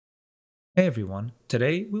Hey everyone,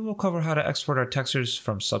 today we will cover how to export our textures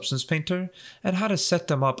from Substance Painter and how to set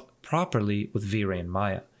them up properly with V-Ray and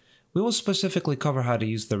Maya. We will specifically cover how to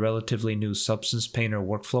use the relatively new Substance Painter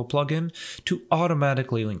workflow plugin to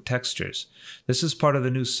automatically link textures. This is part of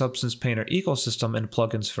the new Substance Painter ecosystem and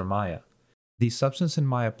plugins for Maya. The Substance in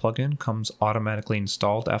Maya plugin comes automatically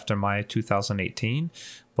installed after Maya 2018,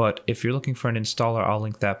 but if you're looking for an installer, I'll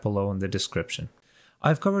link that below in the description.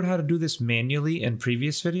 I've covered how to do this manually in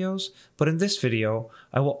previous videos, but in this video,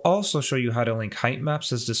 I will also show you how to link height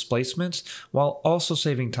maps as displacements while also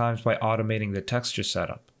saving time by automating the texture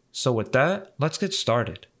setup. So with that, let's get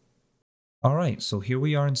started. Alright, so here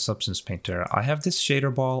we are in Substance Painter. I have this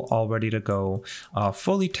shader ball all ready to go,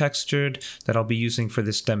 fully textured, that I'll be using for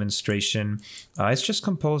this demonstration. It's just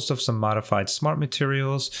composed of some modified smart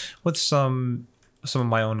materials with some of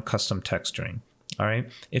my own custom texturing.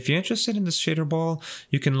 Alright, if you're interested in this shader ball,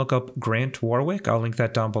 you can look up Grant Warwick. I'll link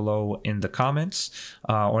that down below in the comments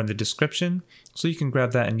or in the description, so you can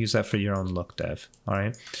grab that and use that for your own look dev.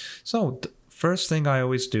 Alright, so first thing I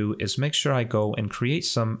always do is make sure I go and create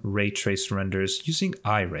some ray trace renders using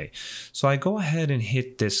iRay. So I go ahead and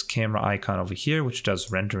hit this camera icon over here, which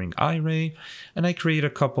does rendering iRay, and I create a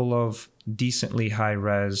couple of decently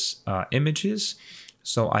high-res images.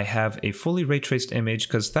 So I have a fully ray traced image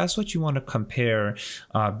because that's what you want to compare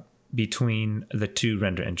between the two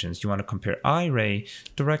render engines. You want to compare iRay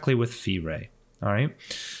directly with V-Ray. All right.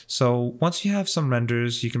 So once you have some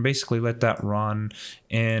renders, you can basically let that run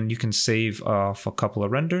and you can save off a couple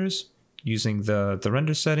of renders using the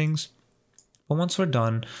render settings. But once we're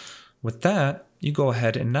done with that, you go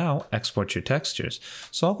ahead and now export your textures.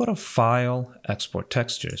 So I'll go to File, Export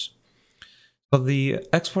Textures. So the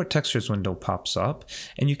Export Textures window pops up,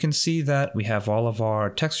 and you can see that we have all of our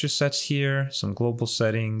texture sets here, some global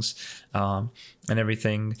settings, and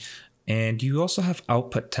everything. And you also have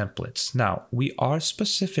output templates. Now, we are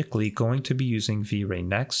specifically going to be using V-Ray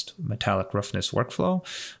Next metallic roughness workflow,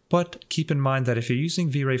 but keep in mind that if you're using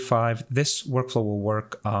V-Ray 5, this workflow will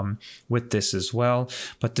work with this as well,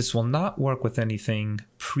 but this will not work with anything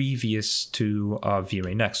previous to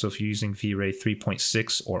V-Ray Next. So if you're using V-Ray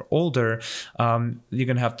 3.6 or older, you're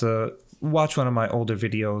going to have to watch one of my older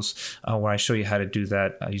videos where I show you how to do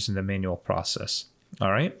that using the manual process. All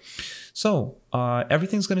right, so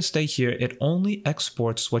everything's going to stay here. It only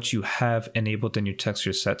exports what you have enabled in your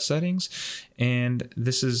texture set settings, and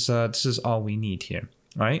this is all we need here.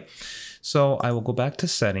 All right, so I will go back to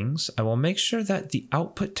settings. I will make sure that the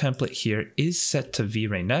output template here is set to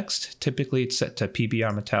V-Ray Next. Typically, it's set to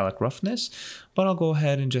PBR metallic roughness, but I'll go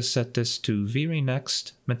ahead and just set this to V-Ray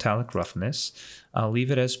Next metallic roughness. I'll leave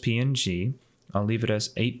it as PNG. I'll leave it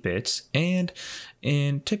as 8 bits, and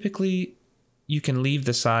typically you can leave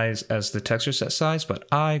the size as the texture set size, but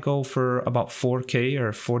I go for about 4K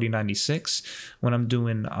or 4096 when I'm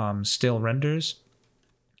doing still renders,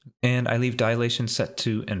 and I leave dilation set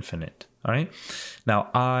to infinite. All right. Now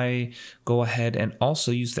I go ahead and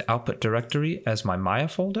also use the output directory as my Maya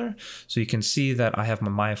folder. So you can see that I have my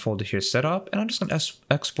Maya folder here set up, and I'm just going to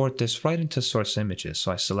export this right into source images.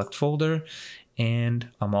 So I select folder and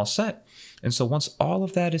I'm all set. And so once all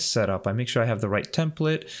of that is set up, I make sure I have the right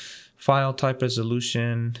template, file type,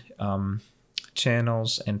 resolution,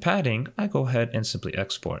 channels, and padding. I go ahead and simply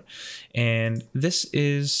export. And this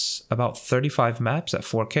is about 35 maps at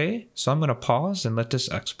 4K. So I'm going to pause and let this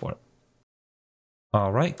export.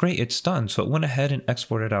 All right, great, it's done. So it went ahead and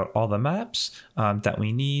exported out all the maps that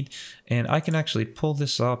we need. And I can actually pull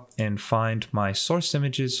this up and find my source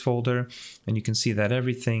images folder. And you can see that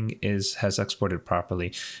everything has exported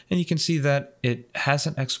properly. And you can see that it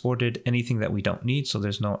hasn't exported anything that we don't need. So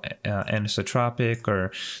there's no anisotropic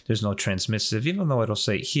or there's no transmissive, even though it'll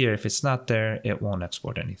say here, if it's not there, it won't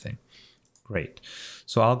export anything. Great.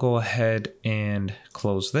 So I'll go ahead and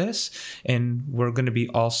close this, and we're going to be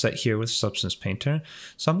all set here with Substance Painter.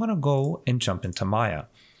 So I'm going to go and jump into Maya.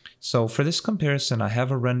 So for this comparison, I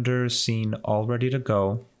have a render scene all ready to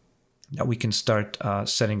go that we can start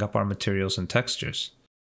setting up our materials and textures.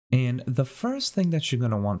 And the first thing that you're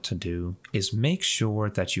going to want to do is make sure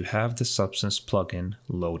that you have the Substance plugin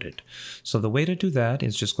loaded. So the way to do that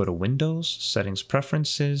is just go to Windows, Settings,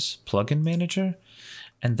 Preferences, Plugin Manager,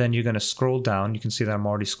 and then you're going to scroll down. You can see that I'm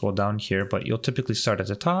already scrolled down here, but you'll typically start at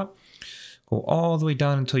the top, go all the way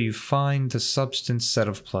down until you find the Substance set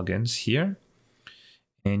of plugins here.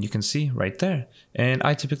 And you can see right there. And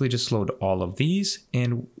I typically just load all of these,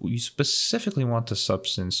 and you specifically want the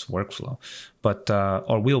Substance workflow, but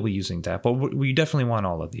or we'll be using that, but we definitely want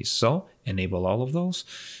all of these. So enable all of those,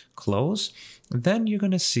 close. Then you're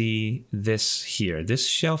going to see this here, this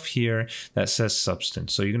shelf here that says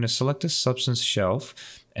Substance. So you're going to select the Substance shelf,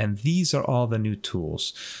 And these are all the new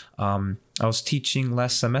tools. I was teaching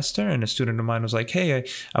last semester and a student of mine was like, hey,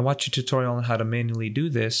 I watched your tutorial on how to manually do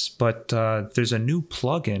this, but there's a new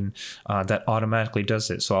plugin that automatically does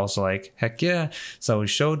it. So I was like, heck yeah. So he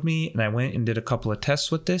showed me and I went and did a couple of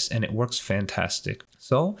tests with this and it works fantastic.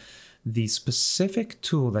 So the specific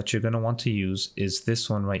tool that you're going to want to use is this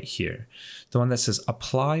one right here, the one that says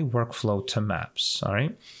apply workflow to maps. All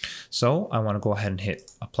right. So I want to go ahead and hit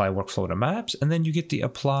apply workflow to maps, and then you get the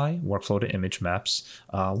apply workflow to image maps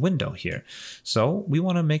window here. So we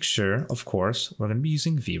want to make sure, of course, we're going to be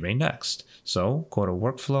using V-Ray Next. So go to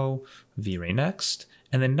workflow, V-Ray Next,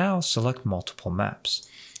 and then now select multiple maps.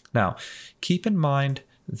 Now, keep in mind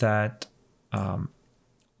that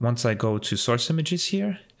once I go to source images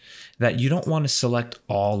here, that you don't want to select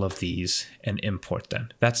all of these and import them.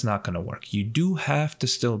 That's not going to work. You do have to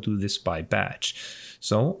still do this by batch.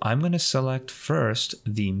 So I'm going to select first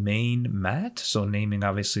the main mat. So naming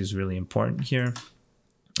obviously is really important here.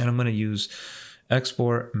 And I'm going to use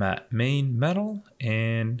export mat main metal,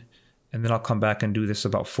 and then I'll come back and do this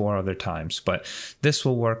about 4 other times. But this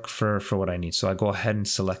will work for what I need. So I go ahead and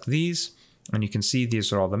select these. And you can see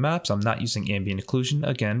these are all the maps. I'm not using ambient occlusion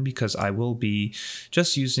again because I will be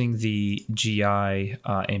just using the GI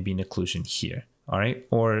ambient occlusion here. All right,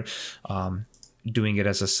 or doing it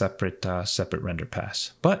as a separate render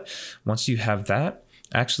pass. But once you have that,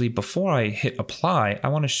 actually before I hit apply, I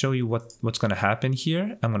want to show you what's going to happen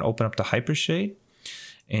here. I'm going to open up the hypershade.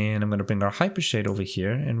 And I'm going to bring our hypershade over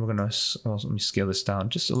here. And we're going to, well, let me scale this down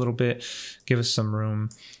just a little bit, give us some room,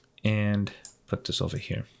 and put this over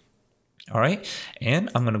here. All right, and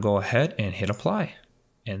I'm going to go ahead and hit apply.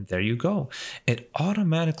 And there you go. It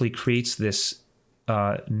automatically creates this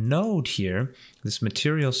node here, this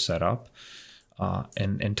material setup,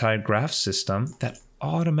 an entire graph system that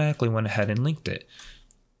automatically went ahead and linked it.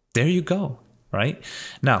 There you go, right?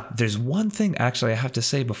 Now, there's one thing actually I have to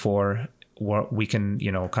say before we can,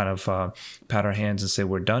 kind of pat our hands and say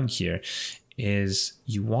we're done here, is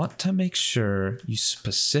you want to make sure you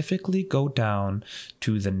specifically go down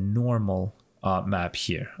to the normal map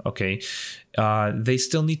here, okay? They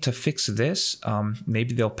still need to fix this.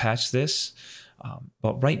 Maybe they'll patch this.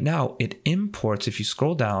 But right now it imports, if you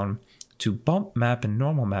scroll down to bump map and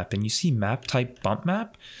normal map and you see map type bump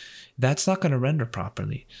map, that's not going to render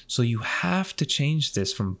properly. So you have to change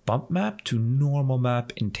this from bump map to normal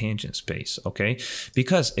map in tangent space, okay?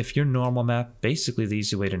 Because if your normal map, basically the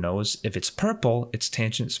easy way to know is if it's purple, it's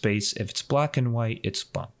tangent space. If it's black and white, it's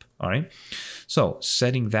bump, all right? So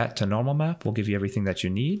setting that to normal map will give you everything that you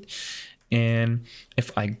need. And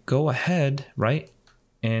if I go ahead, right,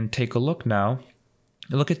 and take a look now,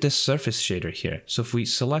 look at this surface shader here. So if we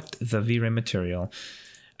select the V-Ray material,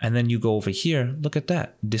 and then you go over here, look at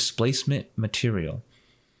that, displacement material.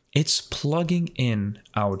 It's plugging in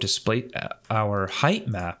our height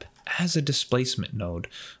map as a displacement node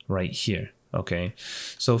right here, okay?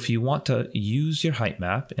 So if you want to use your height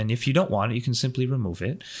map, and if you don't want it, you can simply remove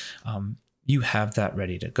it, you have that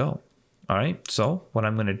ready to go. All right, so what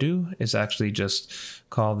I'm gonna do is actually just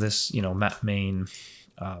call this, map main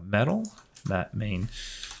metal, map main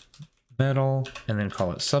metal, and then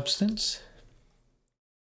call it substance.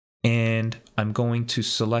 And I'm going to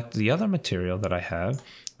select the other material that I have,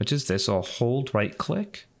 which is this. I'll hold right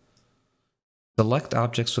click, select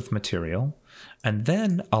objects with material, and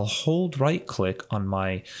then I'll hold right click on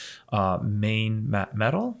my main map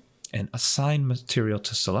metal and assign material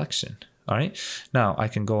to selection. All right. Now I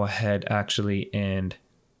can go ahead actually and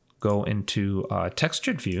go into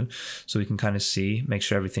textured view so we can kind of see, make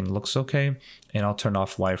sure everything looks okay. And I'll turn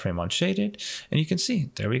off wireframe unshaded, and you can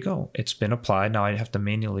see, there we go. It's been applied. Now I have to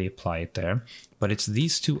manually apply it there, but it's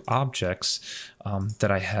these two objects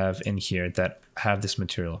that I have in here that have this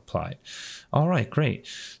material applied. All right, great.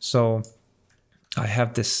 So I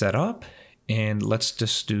have this set up, and let's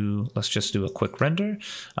just do a quick render.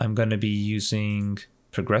 I'm going to be using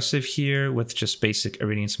progressive here with just basic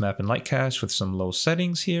irradiance map and light cast with some low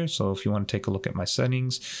settings here. So if you want to take a look at my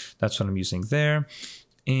settings, that's what I'm using there.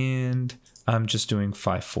 And I'm just doing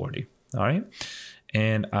 540. All right.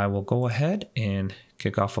 And I will go ahead and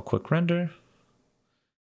kick off a quick render.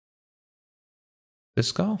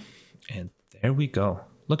 Let's go. And there we go.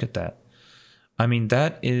 Look at that. I mean,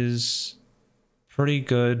 that is pretty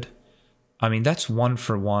good. I mean, that's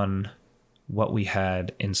 1-for-1 what we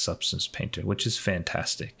had in Substance Painter, which is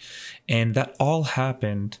fantastic. And that all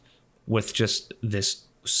happened with just this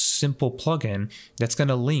simple plugin that's going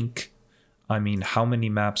to link, I mean, how many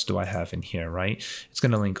maps do I have in here, right? It's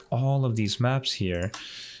going to link all of these maps here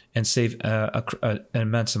and save an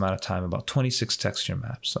immense amount of time, about 26 texture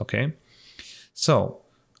maps, okay? So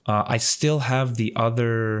I still have the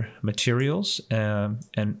other materials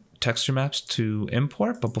and texture maps to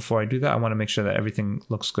import, but before I do that, I want to make sure that everything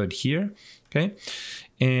looks good here. Okay,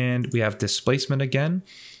 and we have displacement again.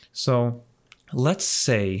 So let's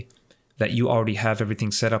say that you already have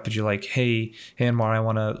everything set up, but you're like, hey Anmar, I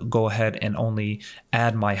want to go ahead and only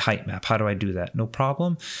add my height map. How do I do that? No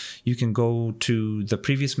problem. You can go to the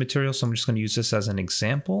previous material. So I'm just going to use this as an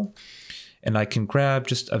example. And I can grab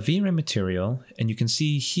just a V-Ray material, and you can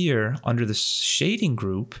see here under the shading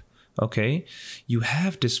group, okay, you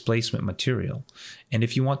have displacement material. And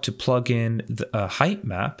if you want to plug in a height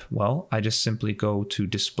map, well, I just simply go to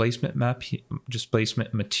displacement map,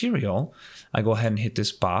 displacement material. I go ahead and hit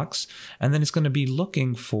this box, and then it's going to be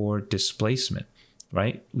looking for displacement,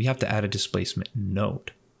 right? We have to add a displacement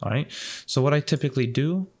node, all right? So what I typically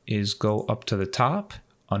do is go up to the top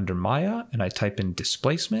under Maya, and I type in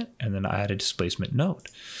displacement, and then I add a displacement node.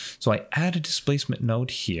 So I add a displacement node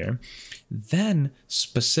here. Then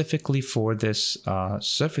specifically for this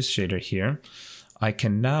surface shader here, I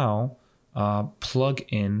can now plug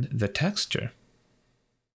in the texture.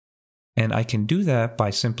 And I can do that by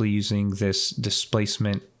simply using this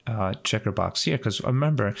displacement checker box here. Because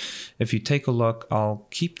remember, if you take a look, I'll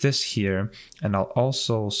keep this here, and I'll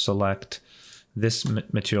also select this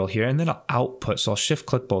material here, and then I'll output. So I'll shift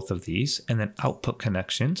click both of these and then output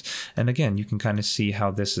connections. And again, you can kind of see how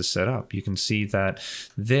this is set up. You can see that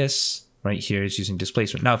this right here is using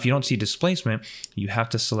displacement. Now, if you don't see displacement, you have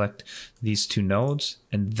to select these two nodes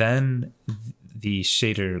and then the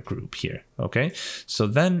shader group here. Okay, so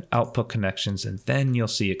then output connections, and then you'll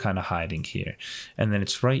see it kind of hiding here. And then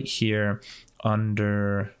it's right here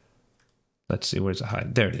under, let's see, where's it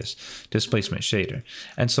hide? There it is, displacement shader.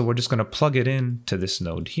 And so we're just going to plug it in to this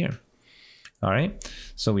node here. All right,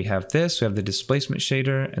 so we have this, we have the displacement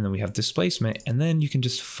shader, and then we have displacement, and then you can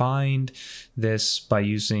just find this by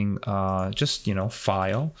using just,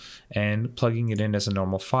 file and plugging it in as a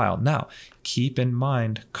normal file. Now, keep in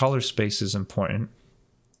mind, color space is important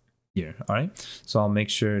here. All right, so I'll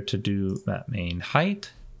make sure to do map main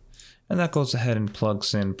height, and that goes ahead and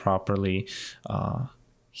plugs in properly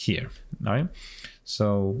here. All right,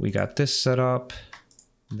 so we got this set up,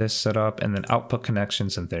 and then output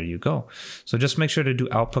connections, and there you go. So just make sure to do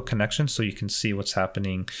output connections so you can see what's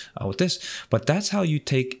happening with this. But that's how you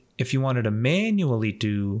take, if you wanted to manually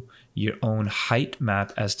do your own height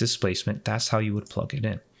map as displacement, that's how you would plug it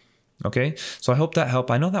in. Okay, so I hope that helped.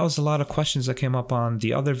 I know that was a lot of questions that came up on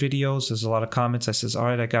the other videos. There's a lot of comments. I says, all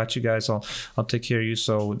right, I got you guys. I'll take care of you.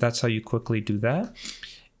 So that's how you quickly do that.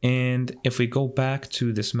 And if we go back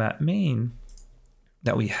to this map main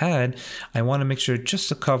that we had, I want to make sure just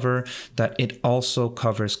to cover that it also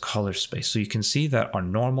covers color space. So you can see that our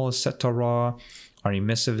normal is set to raw, our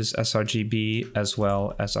emissive is sRGB, as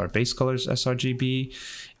well as our base color is sRGB,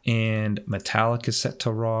 and metallic is set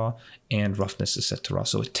to raw, and roughness is set to raw.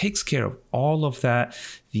 So it takes care of all of that.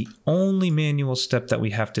 The only manual step that we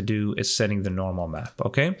have to do is setting the normal map,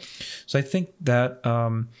 okay? So I think that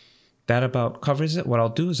that about covers it. What I'll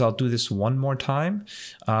do is I'll do this one more time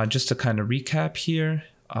just to kind of recap here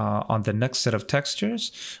on the next set of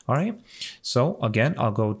textures. All right, so again,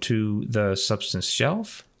 I'll go to the substance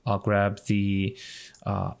shelf. I'll grab the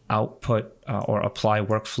output or apply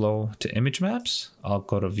workflow to image maps. I'll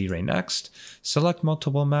go to V-Ray next, select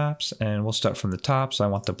multiple maps, and we'll start from the top. So I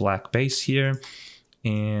want the black base here,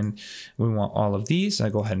 and we want all of these. I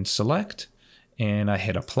go ahead and select, and I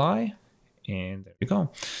hit apply. And there we go.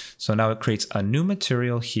 So now it creates a new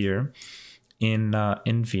material here in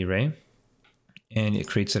V-Ray, and it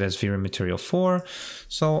creates it as V-Ray material 4.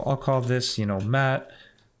 So I'll call this, matte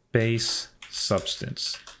base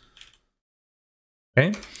substance.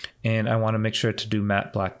 Okay, and I want to make sure to do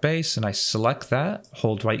matte black base, and I select that,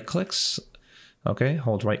 hold right clicks. Okay,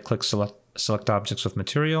 hold right click, select objects with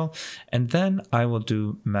material, and then I will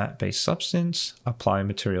do matte base substance, apply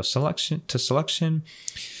material selection to selection.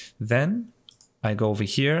 Then I go over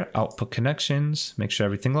here, output connections, make sure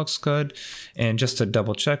everything looks good. And just to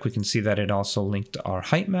double check, we can see that it also linked to our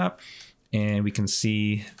height map. And we can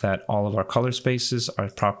see that all of our color spaces are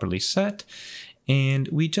properly set. And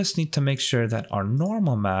we just need to make sure that our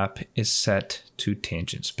normal map is set to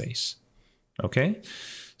tangent space. Okay,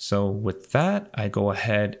 so with that, I go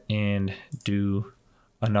ahead and do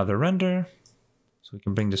another render. So we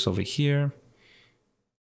can bring this over here.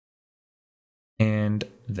 And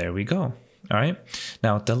there we go. All right.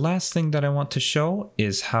 Now, the last thing that I want to show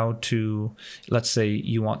is how to, let's say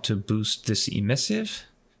you want to boost this emissive.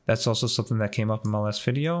 That's also something that came up in my last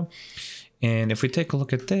video. And if we take a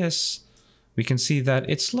look at this, we can see that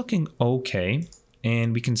it's looking okay.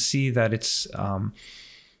 And we can see that it's,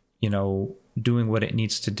 doing what it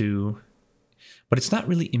needs to do, but it's not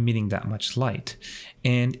really emitting that much light.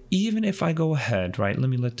 And even if I go ahead, right, let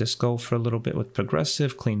me let this go for a little bit with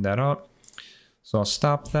progressive, clean that up. So I'll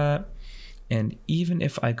stop that. And even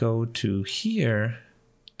if I go to here,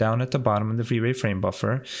 down at the bottom in the V-Ray frame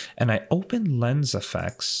buffer, and I open lens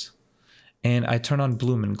effects, and I turn on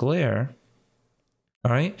bloom and glare,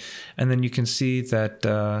 all right, and then you can see that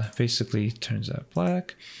basically turns out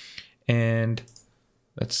black. And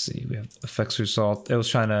let's see, we have effects result. It was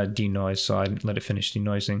trying to denoise, so I didn't let it finish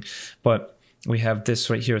denoising. But we have this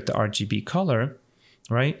right here at the RGB color,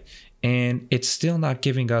 right? And it's still not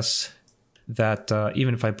giving us that,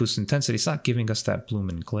 even if I boost intensity, it's not giving us that bloom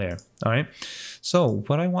and glare, all right? So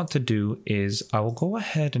what I want to do is I will go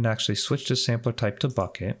ahead and actually switch the sampler type to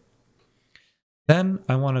bucket. Then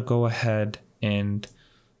I want to go ahead and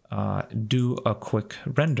do a quick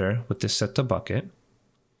render with this set to bucket.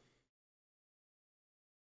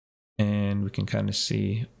 And we can kind of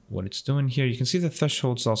see what it's doing here. You can see the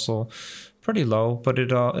threshold's also pretty low, but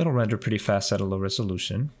it'll render pretty fast at a low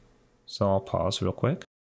resolution. So I'll pause real quick.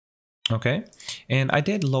 Okay, and I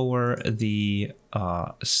did lower the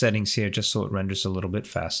settings here just so it renders a little bit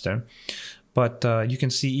faster. But you can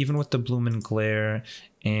see even with the bloom and glare,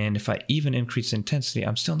 and if I even increase intensity,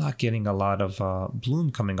 I'm still not getting a lot of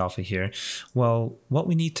bloom coming off of here. Well, what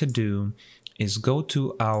we need to do is go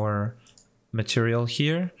to our material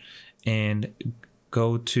here and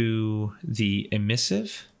go to the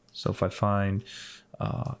emissive. So if I find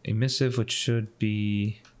emissive, which should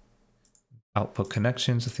be output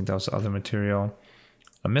connections, I think that was the other material,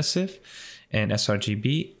 emissive, and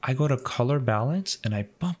sRGB, I go to color balance and I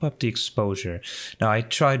bump up the exposure. Now I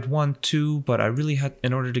tried 1, 2, but I really had,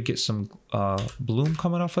 in order to get some bloom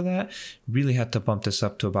coming off of that, really had to bump this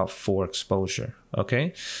up to about 4 exposure.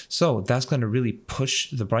 Okay, so that's going to really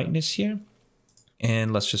push the brightness here.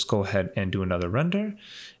 And let's just go ahead and do another render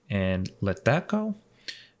and let that go.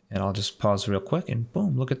 And I'll just pause real quick and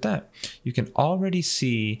boom, look at that. You can already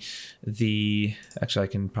see the, actually I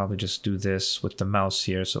can probably just do this with the mouse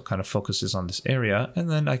here so it kind of focuses on this area, and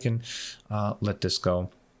then I can let this go.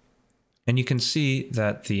 And you can see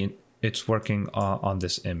that it's working on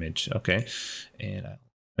this image, okay? And I'll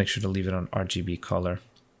make sure to leave it on RGB color.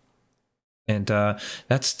 And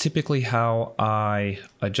that's typically how I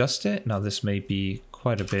adjust it. Now this may be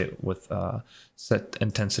quite a bit with set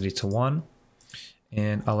intensity to 1.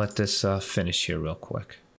 And I'll let this finish here real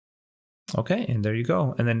quick. Okay, and there you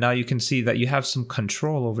go. And then now you can see that you have some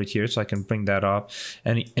control over here, so I can bring that up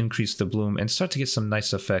and increase the bloom and start to get some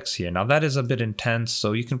nice effects here. Now that is a bit intense,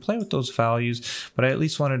 so you can play with those values, but I at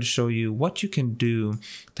least wanted to show you what you can do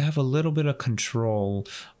to have a little bit of control,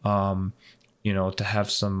 you know, to have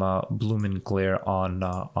some bloom and glare on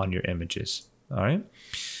your images. All right,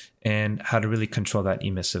 and how to really control that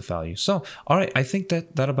emissive value. So, all right, I think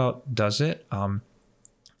that about does it.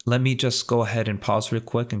 Let me just go ahead and pause real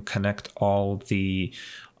quick and connect all the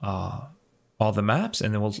maps,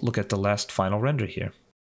 and then we'll look at the last final render here.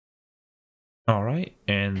 All right,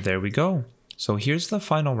 and there we go. So here's the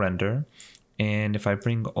final render. And if I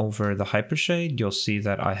bring over the hypershade, you'll see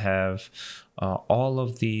that I have all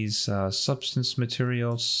of these substance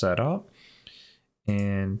materials set up.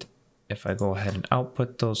 And if I go ahead and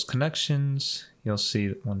output those connections, you'll see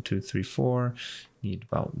 1, 2, 3, 4, need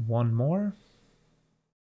about 1 more.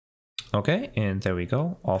 Okay, and there we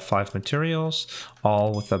go. All 5 materials,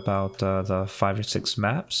 all with about the 5 or 6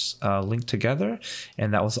 maps linked together.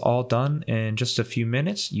 And that was all done in just a few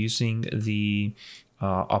minutes using the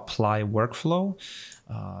apply workflow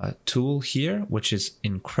tool here, which is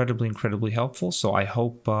incredibly helpful. So I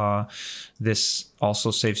hope this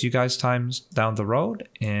also saves you guys time down the road,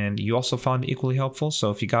 and you also found it equally helpful.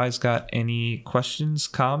 So if you guys got any questions,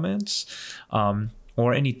 comments,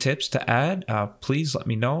 or any tips to add, please let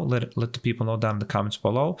me know. Let the people know down in the comments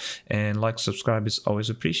below, and like, subscribe is always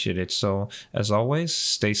appreciated. So as always,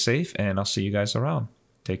 stay safe, and I'll see you guys around.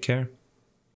 Take care.